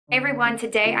Hey everyone,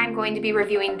 today I'm going to be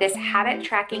reviewing this habit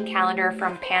tracking calendar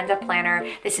from Panda Planner.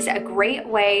 This is a great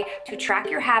way to track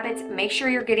your habits, make sure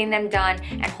you're getting them done,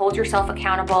 and hold yourself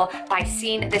accountable by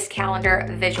seeing this calendar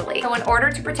visually. So in order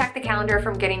to protect the calendar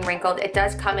from getting wrinkled, it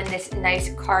does come in this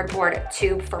nice cardboard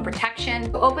tube for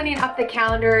protection. So opening up the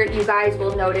calendar, you guys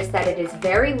will notice that it is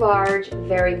very large,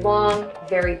 very long,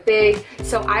 very big.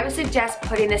 So I would suggest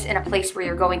putting this in a place where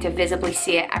you're going to visibly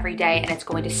see it every day and it's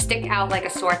going to stick out like a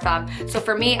sore thumb. So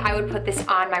for me, I would put this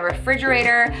on my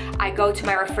refrigerator. I go to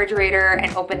my refrigerator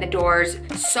and open the doors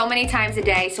so many times a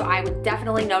day, so I would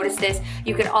definitely notice this.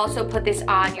 You could also put this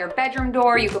on your bedroom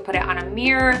door. You could put it on a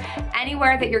mirror.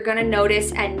 Anywhere that you're gonna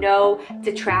notice and know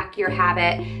to track your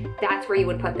habit, that's where you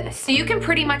would put this. So you can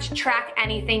pretty much track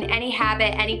anything, any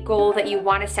habit, any goal that you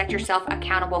wanna set yourself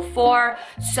accountable for.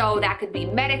 So that could be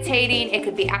meditating, it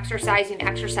could be exercising.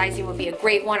 Exercising would be a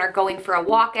great one, or going for a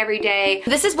walk every day.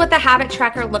 This is what the habit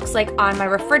tracker looks like on my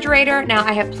refrigerator. Now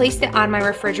I have placed it on my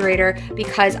refrigerator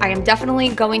because I am definitely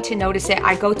going to notice it.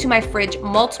 I go to my fridge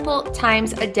multiple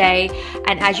times a day,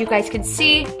 and as you guys can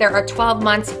see, there are 12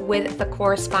 months with the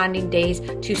corresponding days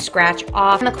to scratch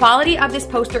off. And the quality of this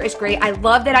poster is great. I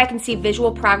love that I can see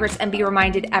visual progress and be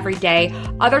reminded every day.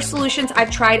 Other solutions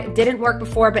I've tried didn't work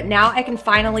before, but now I can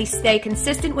finally stay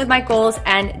consistent with my goals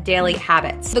and daily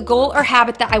habits. The goal or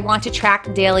habit that I want to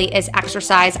track daily is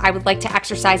exercise. I would like to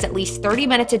exercise at least 30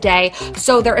 minutes a day.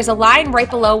 So there is a line right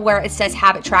below where it says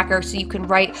habit tracker, so you can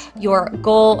write your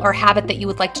goal or habit that you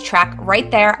would like to track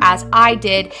right there, as I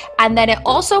did. And then it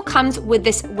also comes with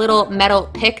this little metal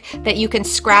pick that you can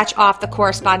scratch off the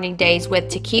corresponding days with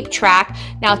to keep track.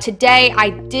 Now today I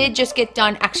did just get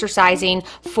done exercising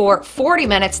for 40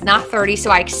 minutes, not 30, so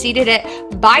I exceeded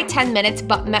it by 10 minutes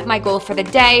but met my goal for the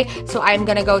day. So I'm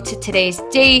gonna go to today's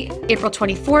date, April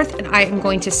 24th, and I am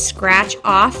going to scratch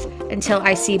off until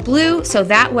I see blue, so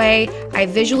that way I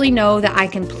visually know that I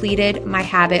completed my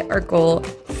habit or goal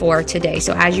for today.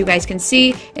 So as you guys can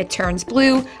see, it turns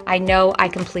blue. I know I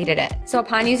completed it. So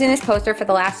upon using this poster for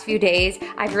the last few days,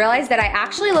 I've realized that I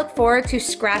actually look forward to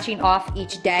scratching off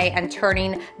each day and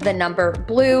turning the number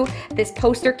blue. This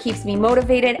poster keeps me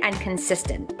motivated and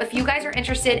consistent. If you guys are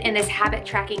interested in this habit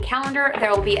tracking calendar, there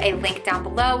will be a link down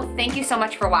below. Thank you so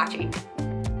much for watching.